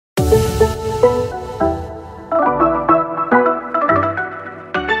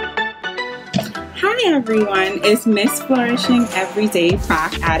everyone, it's Miss Flourishing Everyday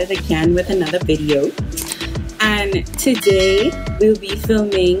back at it again with another video. And today we'll be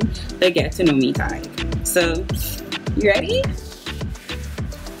filming the get to know me tag. So, you ready?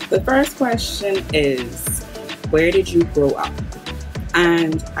 The first question is, where did you grow up?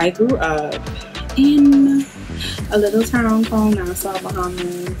 And I grew up in a little town called Nassau,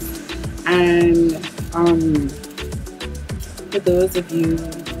 Bahamas. And for those of you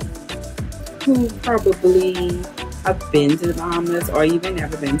who probably have been to the Bahamas or even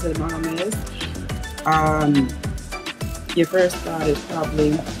never been to the Bahamas, your first thought is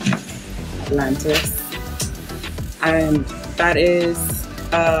probably Atlantis, and that is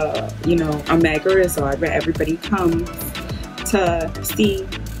a mega resort where everybody comes to see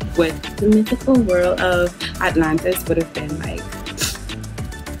what the mythical world of Atlantis would have been like.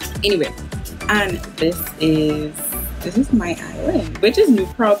 Anyway, and this is my island, which is New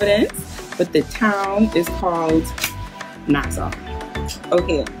Providence, but the town is called Nassau.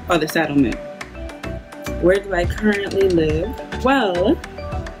 Okay, or the settlement. Where do I currently live? Well,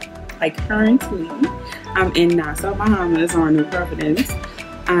 I'm in Nassau, Bahamas, or New Providence,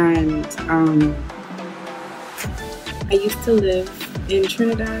 and I used to live in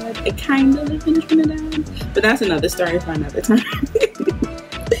Trinidad. I kind of live in Trinidad, but that's another story for another time.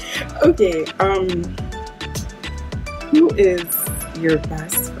 Okay, who is your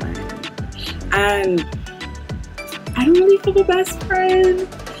best friend? And I don't really have a best friend.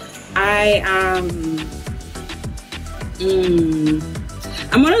 I'm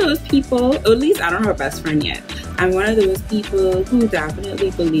one of those people, or at least I don't have a best friend yet. I'm one of those people who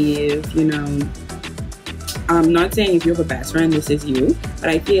definitely believe, I'm not saying if you have a best friend, this is you, but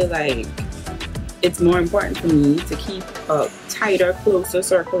I feel like it's more important for me to keep a tighter, closer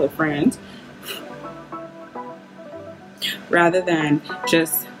circle of friends rather than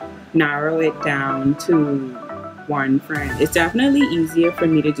just narrow it down to one friend. It's definitely easier for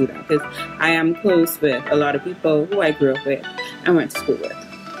me to do that because I am close with a lot of people who I grew up with and went to school with.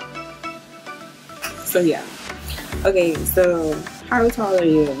 So yeah. Okay, so how tall are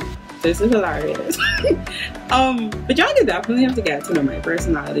you? This is hilarious. But y'all can definitely have to get to know my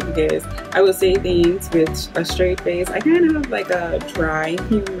personality because I will say things with a straight face. I kind of have like a dry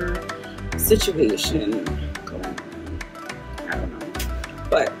humor situation going on. I don't know,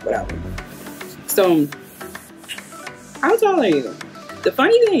 but whatever. So, how tall are you? The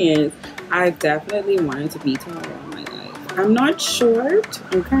funny thing is, I definitely wanted to be tall all my life. I'm not short.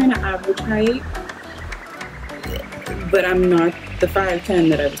 I'm kind of average height, but I'm not the 5'10"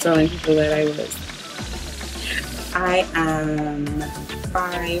 that I was telling people that I was. I am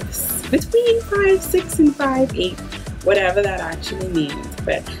between 5'6" and 5'8", whatever that actually means.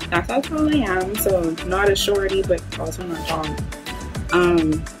 But that's how tall I am. So not a shorty, but also not tall.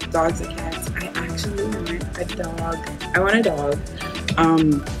 Dogs and cats. I actually want a dog. I want a dog.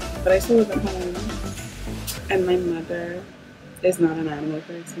 But I still live at home, and my mother is not an animal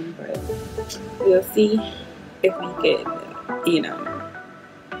person. But we'll see if we could,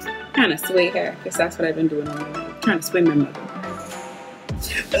 kind of sway her, because that's what I've been doing all my life, trying to sway my mother.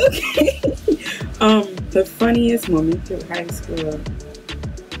 Okay. The funniest moment through high school.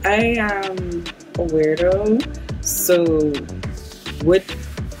 I am a weirdo, so what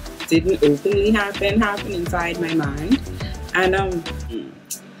didn't openly happen inside my mind, and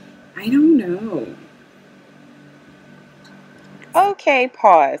I don't know. Okay,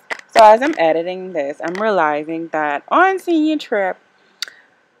 pause. So as I'm editing this, I'm realizing that on senior trip,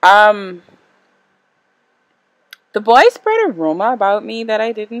 the boys spread a rumor about me that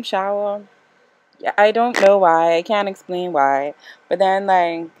I didn't shower. Yeah, I don't know why. I can't explain why. But then,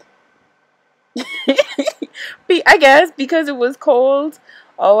 like, I guess because it was cold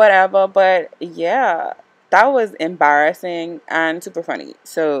or whatever. But yeah, that was embarrassing and super funny.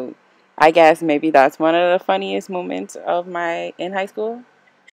 So I guess maybe that's one of the funniest moments of in high school.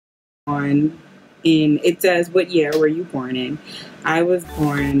 It says, what year were you born in? I was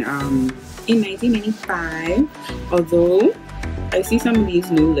born in 1995, although I see some of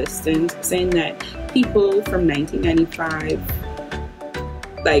these new listings saying that people from 1995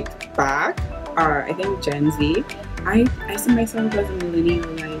 like back are, I think, Gen Z. I see myself as a millennial.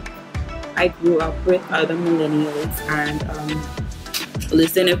 Like, I grew up with other millennials, and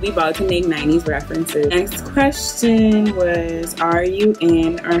listen, if we about to make 90s references. Next question was, are you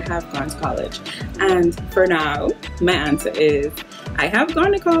in or have gone to college? And for now, my answer is, I have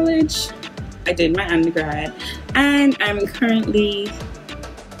gone to college. I did my undergrad, and I'm currently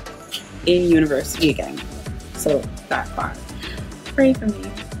in university again. So that part. Pray for me.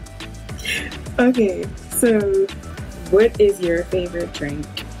 Okay, so what is your favorite drink?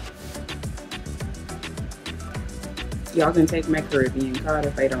 y'all can take my Caribbean card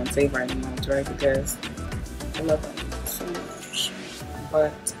if I don't say Vinyl Malt, right? Because I love it so much.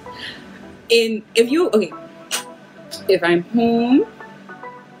 But if I'm home,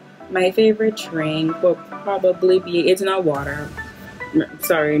 my favorite drink will probably be, it's not water.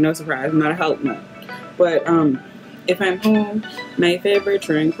 Sorry, no surprise, I'm not a health nut. But if I'm home, my favorite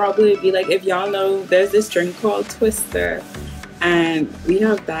drink probably be like, if y'all know, there's this drink called Twister, and we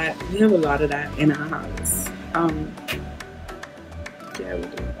have a lot of that in our house. Yeah, we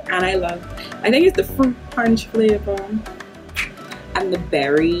do. And I think it's the fruit punch flavor and the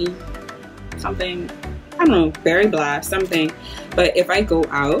berry something, I don't know, berry blast something. But if I go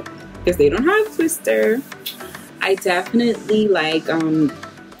out, because they don't have Twister, I definitely like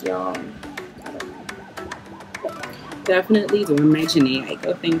y'all, definitely doing my Janae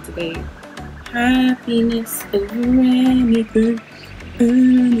Aiko thing today. Happiness over anything.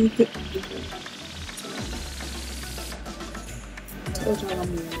 Told y'all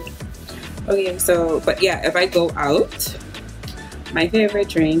I'm weird. Okay, so, but yeah, if I go out, my favorite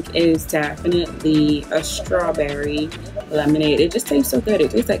drink is definitely a strawberry lemonade. It just tastes so good.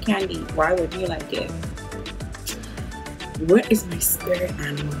 It tastes like candy. Why wouldn't you like it? What is my spirit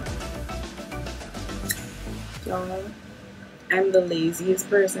animal? Y'all, I'm the laziest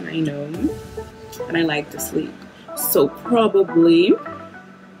person I know, and I like to sleep. So probably,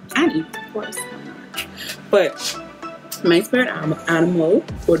 and eat, of course. But my spirit animal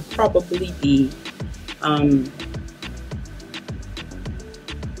would probably be,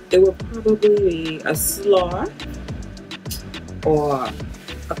 it would probably be a sloth or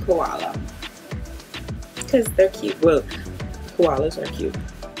a koala. Because they're cute. Well, koalas are cute.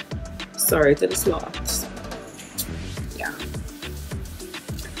 Sorry to the sloths. Yeah.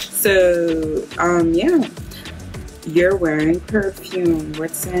 So, yeah. You're wearing perfume.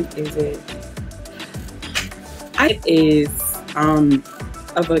 What scent is it? It is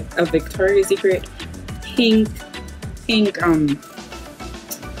a Victoria's Secret pink,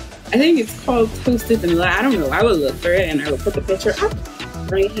 I think it's called Toasted Vanilla. I don't know. I will look for it and I will put the picture up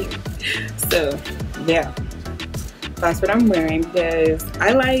right here. So, yeah. That's what I'm wearing because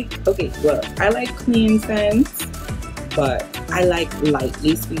I like, I like clean scents, but I like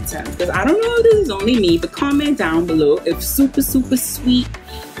lightly sweet scents. Because I don't know if this is only me, but comment down below if super sweet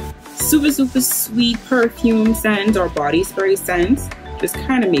perfume scents or body spray scents just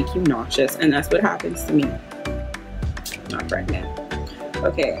kind of make you nauseous. And that's what happens to me. Not pregnant.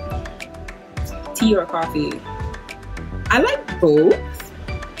 Okay. Tea or coffee? I like both,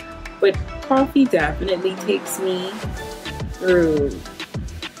 but coffee definitely takes me through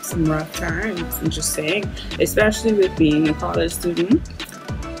some rough times. I'm just saying, especially with being a college student.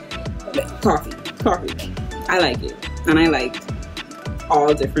 Coffee. I like it, and I like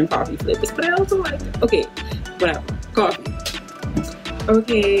all different coffee flavors, but I also like it. Okay, whatever. Coffee.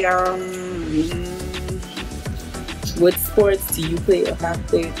 Okay. What sports do you play or have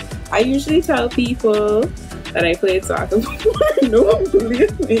played? I usually tell people that I played soccer before. No one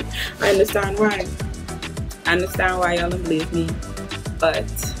believes me. I understand why. I understand why y'all don't believe me. But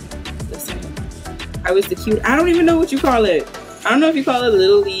listen, I was the cute. I don't even know what you call it. I don't know if you call it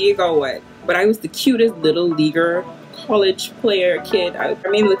little league or what. But I was the cutest little leaguer, college player kid. I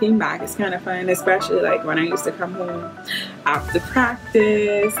mean, looking back, it's kind of fun, especially like when I used to come home after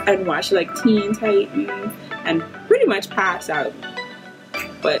practice and watch like Teen Titans and pretty much pass out.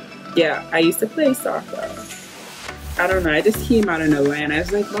 But yeah, I used to play soccer. I don't know, I just came out of nowhere and I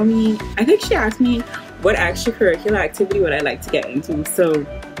was like, Mommy, I think she asked me what extracurricular activity would I like to get into. So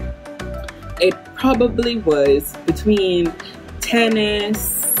it probably was between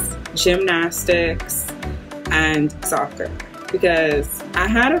tennis, gymnastics, and soccer. Because I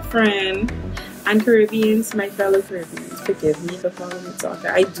had a friend, and Caribbeans, my fellow Caribbeans, forgive me for calling it soccer.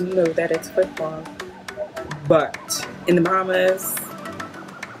 I do know that it's football. But in the Bahamas,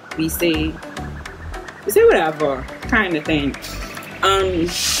 we say whatever kind of thing.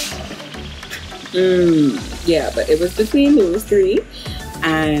 Yeah, but it was between those three,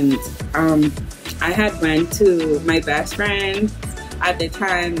 and I had went to my best friend at the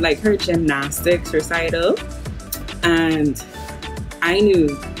time, like her gymnastics recital, and I knew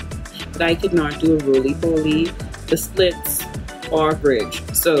that I could not do a roly-poly, the splits, or bridge.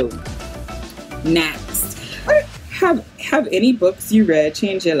 So next, have any books you read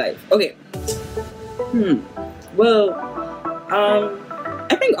change your life? Okay. Well,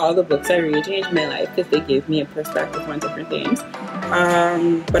 I think all the books I read changed my life because they gave me a perspective on different things.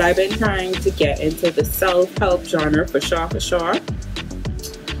 But I've been trying to get into the self-help genre for sure.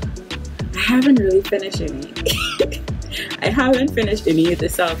 I haven't really finished any. I haven't finished any of the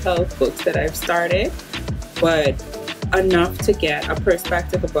self-help books that I've started, but enough to get a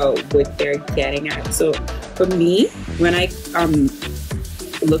perspective about what they're getting at. So for me, when I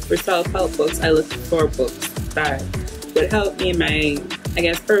look for self-help books, I look for books that would help me in my, I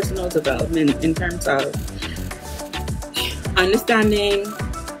guess, personal development in terms of understanding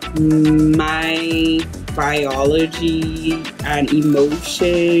my biology and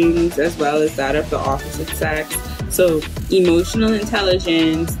emotions, as well as that of the opposite sex. So emotional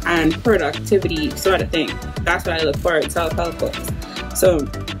intelligence and productivity sort of thing. That's what I look for in self-help books. So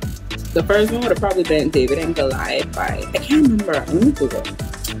the first one would have probably been David and Goliath by, I can't remember, let me Google.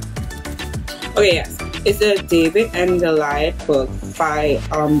 Okay, yes. It's a David and Goliath book by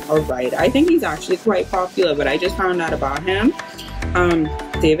a writer. I think he's actually quite popular, but I just found out about him.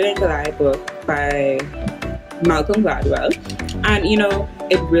 David and Goliath book by Malcolm Gladwell. And you know,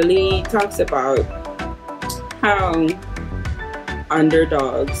 it really talks about how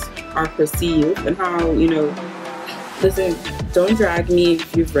underdogs are perceived and how, you know, listen, don't drag me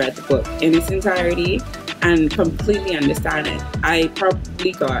if you've read the book in its entirety and completely understand it. I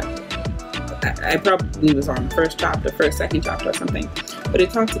probably was on the first, second chapter or something. But it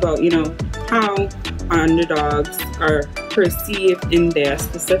talks about, you know, how underdogs are perceived in their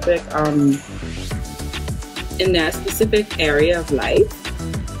specific area of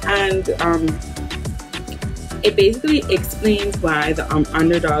life. And it basically explains why the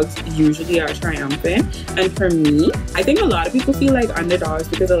underdogs usually are triumphant. And for me, I think a lot of people feel like underdogs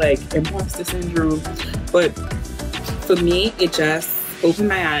because of like imposter syndrome. But for me, it just opened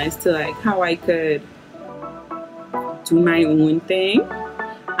my eyes to like how I could do my own thing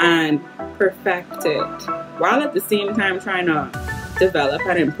and perfect it, while at the same time trying to develop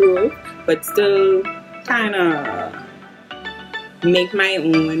and improve, but still kind of make my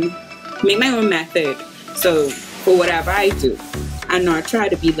own method. So for whatever I do, and not try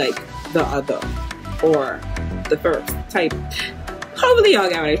to be like the other or the first type. Hopefully y'all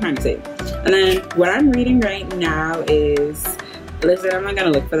get what I'm trying to say. And then what I'm reading right now is, listen, I'm not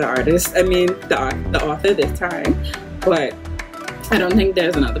gonna look for the artist. I mean the author this time, but I don't think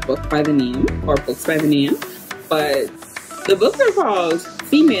there's another book by the name or books by the name. But the books are called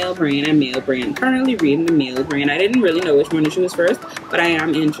Female Brain and Male Brain. Currently reading the Male Brain. I didn't really know which one to choose first, but I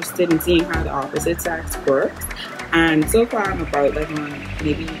am interested in seeing how the opposite sex works. And so far I'm about like on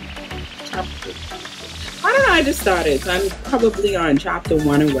maybe chapter, I don't know, I just started. So I'm probably on chapter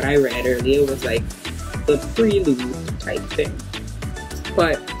 1 of what I read earlier. It was like the prelude type thing.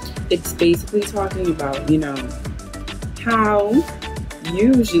 But it's basically talking about, you know, how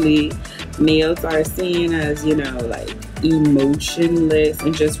usually males are seen as, you know, like emotionless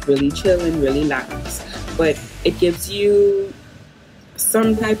and just really chill and really lax. But it gives you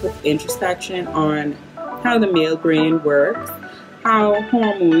some type of introspection on how the male brain works, how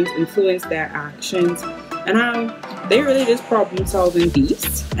hormones influence their actions, and how they're really just problem-solving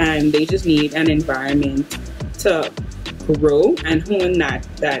beasts, and they just need an environment to grow and hone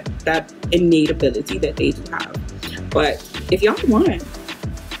that innate ability that they do have. But if y'all want,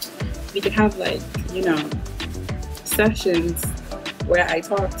 we could have like, you know, sessions where I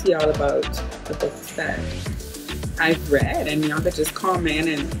talk to y'all about the books that I've read, and y'all could just comment,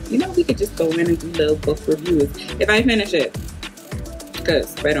 and you know, we could just go in and do little book reviews if I finish it.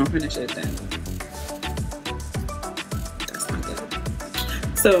 Because if I don't finish it, then that's not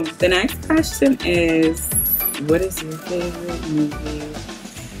good. So the next question is, what is your favorite movie?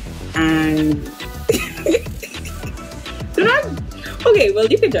 And do not, okay, well,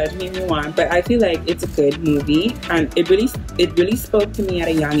 you can judge me if you want, but I feel like it's a good movie, and it really spoke to me at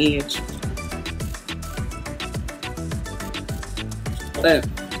a young age. But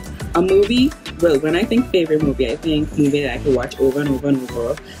a movie, well, when I think favorite movie, I think movie that I could watch over and over and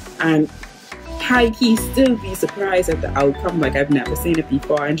over, and high-key still be surprised at the outcome, like I've never seen it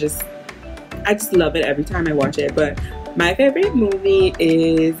before, and I just love it every time I watch it. But my favorite movie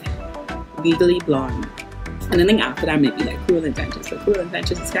is Legally Blonde. And then after that might be like Cruel Intentions. But Cruel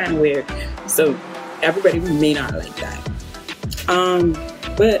Intentions is kind of weird, so everybody may not like that.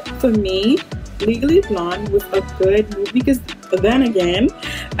 But for me, Legally Blonde was a good movie because then again,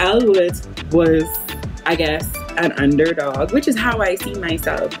 Elle Woods was, I guess, an underdog, which is how I see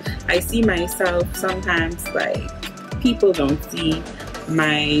myself. I see myself sometimes like people don't see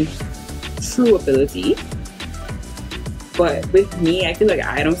my true ability. But with me, I feel like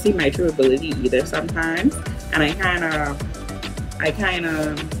I don't see my true ability either sometimes. And I kind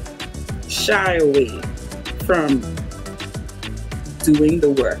of shy away from doing the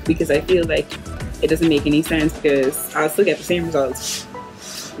work because I feel like it doesn't make any sense because I'll still get the same results,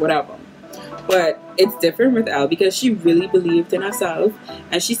 whatever. But it's different with Elle because she really believed in herself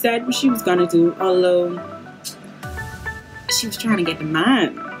and she said what she was gonna do, although she was trying to get the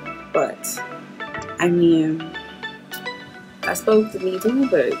man. But I mean, I spoke to me too,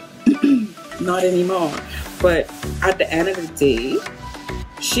 but not anymore. But at the end of the day,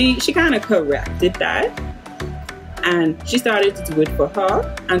 she kind of corrected that, and she started to do it for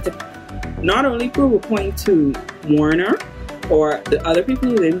her, and to not only prove a point to Warner or the other people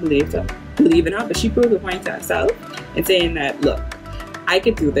who didn't believe in her, but she proved a point to herself and saying that, look, I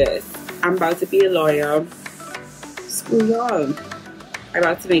could do this. I'm about to be a lawyer. Screw y'all. I'm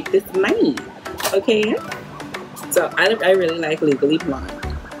about to make this money. Okay? So I really like Legally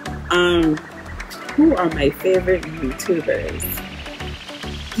Blonde. Who are my favorite YouTubers?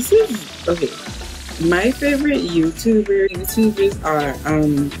 This is okay. My favorite YouTubers are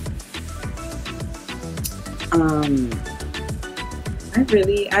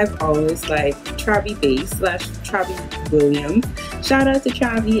I've always liked Travi Bass / Travi Williams. Shout out to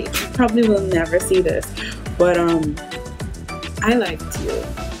Travi. You probably will never see this, but I liked you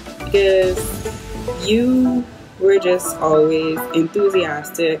because you were just always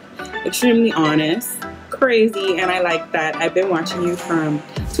enthusiastic, extremely honest, crazy, and I like that. I've been watching you from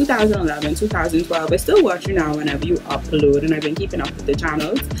 2011, 2012. I still watch you now whenever you upload, and I've been keeping up with the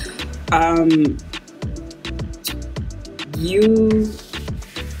channels.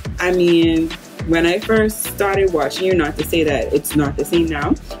 I mean, when I first started watching you, not to say that it's not the same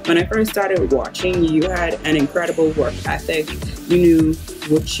now, when I first started watching you, you had an incredible work ethic. You knew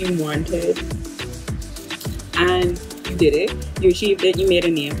what you wanted, and you did it. You achieved it. You made a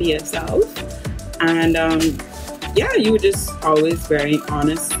name for yourself, and yeah, you were just always very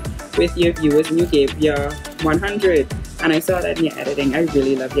honest with your viewers, and you gave your 100. And I saw that in your editing. I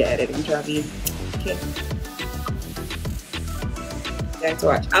really love your editing, Travi. Okay. To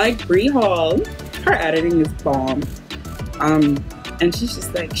watch. I like Bree Hall. Her editing is bomb. And she's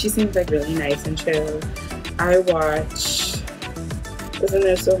just like, she seems like really nice and chill. I watch, isn't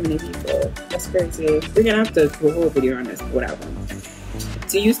there so many people? That's crazy. We're gonna have to do a whole video on this, but whatever.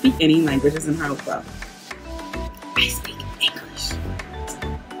 Do you speak any languages and how well? I speak English.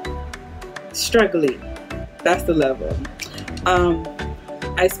 Struggling. That's the level.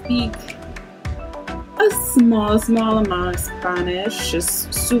 I speak a small amount of Spanish,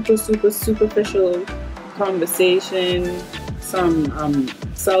 just super superficial conversation, some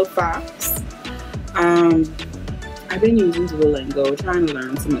cell facts. I've been using Duolingo, trying to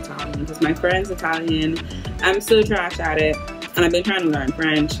learn some Italian because my friend's Italian. I'm still trash at it, and I've been trying to learn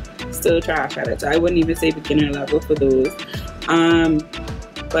French, still trash at it. So I wouldn't even say beginner level for those.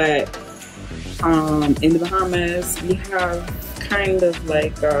 But in the Bahamas, we have kind of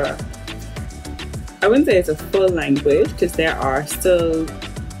like I wouldn't say it's a full language because there are still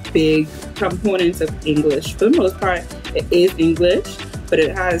big components of English. For the most part, it is English, but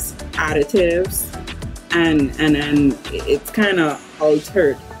it has additives and then it's kind of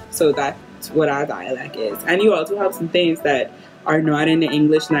altered. So that's what our dialect is. And you also have some things that are not in the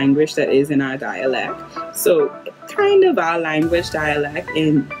English language that is in our dialect. So kind of our language dialect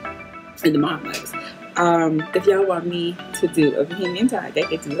in the Bahamas. If y'all want me to do a Bahamian tag, I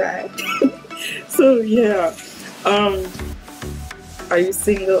can do that. So yeah, are you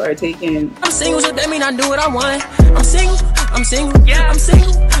single or taken? I'm single, so that mean I do what I want. I'm single, yeah. I'm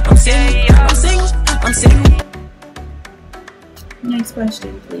single, yeah. I'm single. Next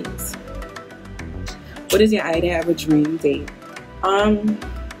question, please. What is your idea of a dream date?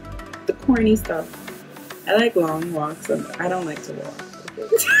 The corny stuff. I like long walks. I don't like to walk.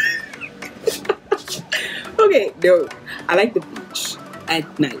 Okay, no. I like the beach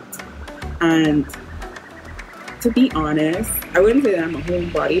at night. And to be honest, I wouldn't say that I'm a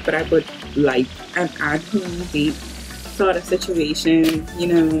homebody, but I would like an at-home date sort of situation. You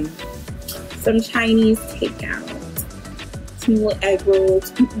know, some Chinese takeout, some little egg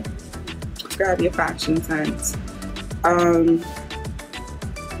rolls, grab your fashion sense.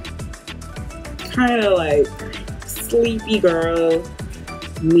 Kind of like sleepy girl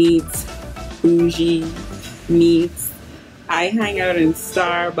meets bougie meets I hang out in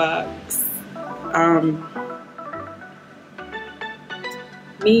Starbucks.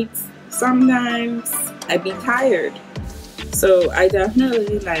 Meets sometimes I be tired, so I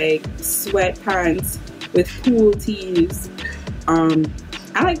definitely like sweatpants with cool tees.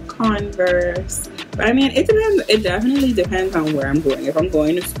 I like Converse, but I mean it depends. It definitely depends on where I'm going. If I'm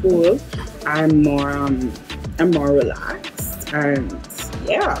going to school, I'm more relaxed, and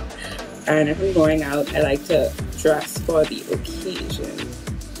yeah. And if I'm going out, I like to dress for the occasion.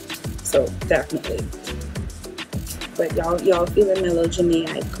 So definitely. But y'all feeling my little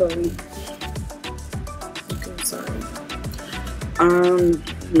Janae Curry? Okay, sorry.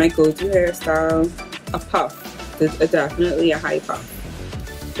 My go-to hairstyle, a puff. it's definitely a high puff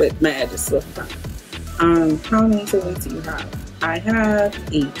with my edges slipped back. How many siblings do you have? I have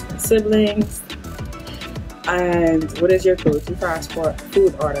 8 siblings. And what is your go-to fast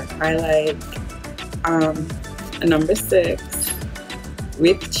food order? I like a number 6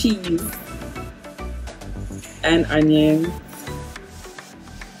 with cheese and onions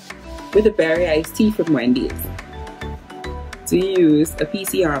with a berry iced tea from Wendy's. Do you use a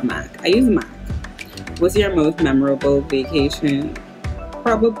PC or a Mac? I use a Mac. What's your most memorable vacation?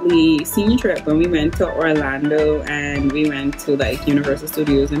 Probably senior trip when we went to Orlando and we went to like Universal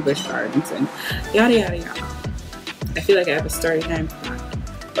Studios and Busch Gardens and yada yada yada. I feel like I have a story time for that,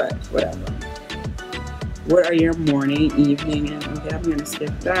 but whatever. What are your morning, evening, and okay, I'm gonna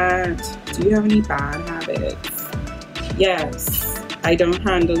skip that. Do you have any bad habits? Yes, I don't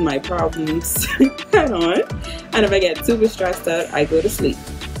handle my problems head on, and if I get super stressed out, I go to sleep.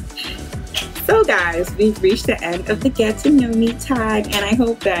 So guys, we've reached the end of the get to know me tag, and I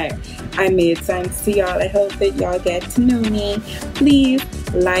hope that I made sense to y'all. I hope that y'all get to know me. Please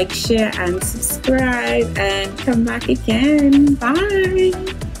like, share, and subscribe, and come back again. Bye.